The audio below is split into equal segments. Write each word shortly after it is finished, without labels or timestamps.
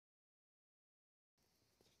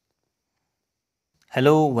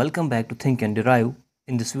Hello, welcome back to Think and Derive.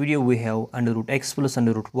 In this video we have under root x plus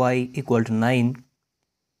under root y equal to 9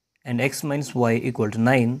 and x minus y equal to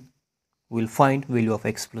 9. We'll find value of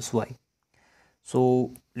x plus y.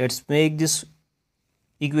 So let's make this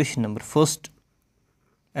equation number first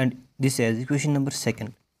and this as equation number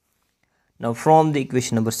second. Now from the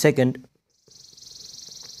equation number second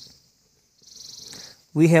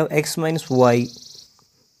we have x minus y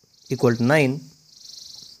equal to 9.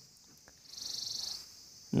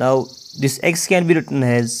 Now this x can be written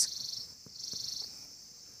as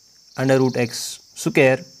under root x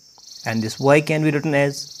square and this y can be written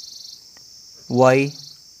as y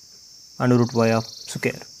under root y of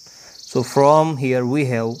square. So from here we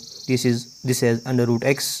have this as under root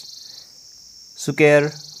x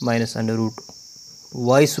square minus under root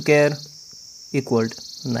y square equal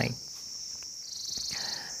to 9.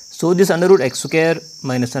 So this under root x square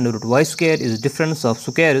minus under root y square is difference of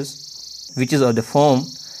squares, which is of the form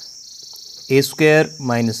a square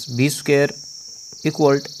minus b square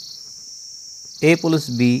equal to a plus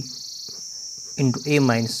b into a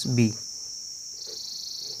minus b.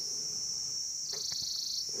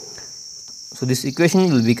 So this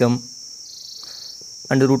equation will become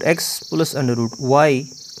under root x plus under root y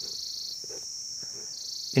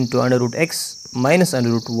into under root x minus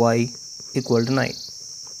under root y equal to 9.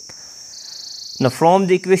 Now from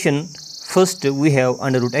the equation first we have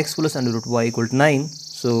under root x plus under root y equal to 9.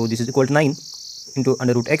 So this is equal to 9 into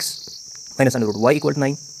under root x minus under root y equal to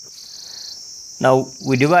 9. Now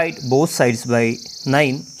we divide both sides by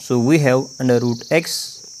 9. So we have under root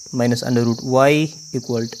x minus under root y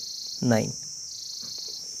equal to 9.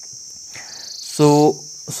 So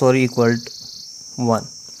equal to 1.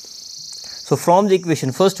 So from the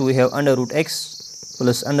equation first we have under root x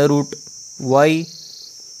plus under root y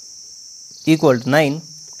equal to 9.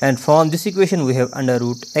 And from this equation we have under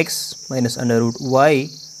root x minus under root y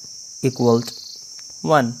equals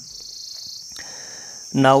 1.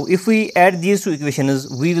 Now if we add these two equations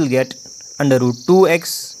we will get under root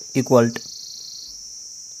 2x equal to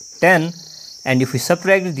 10, and if we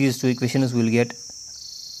subtract these two equations we will get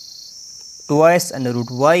twice under root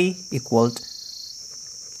y equals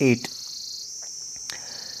 8.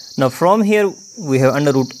 Now from here we have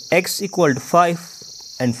under root x equal to 5.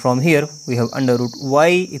 And from here we have under root y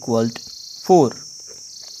equal to 4.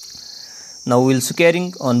 Now we will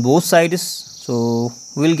squaring on both sides. So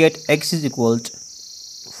we will get x is equal to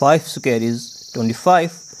 5 square is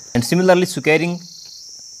 25. And similarly squaring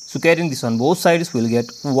this on both sides we will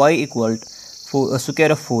get y equal to 4,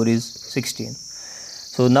 square of 4 is 16.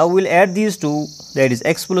 So now we will add these two, that is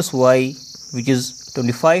x plus y, which is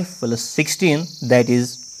 25 plus 16, that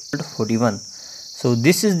is 41. So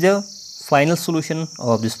this is the final solution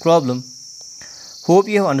of this problem. Hope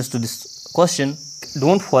you have understood this question.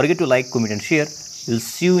 Don't forget to like, comment and share. We'll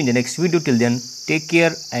see you in the next video. Till then, take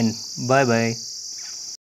care and bye bye.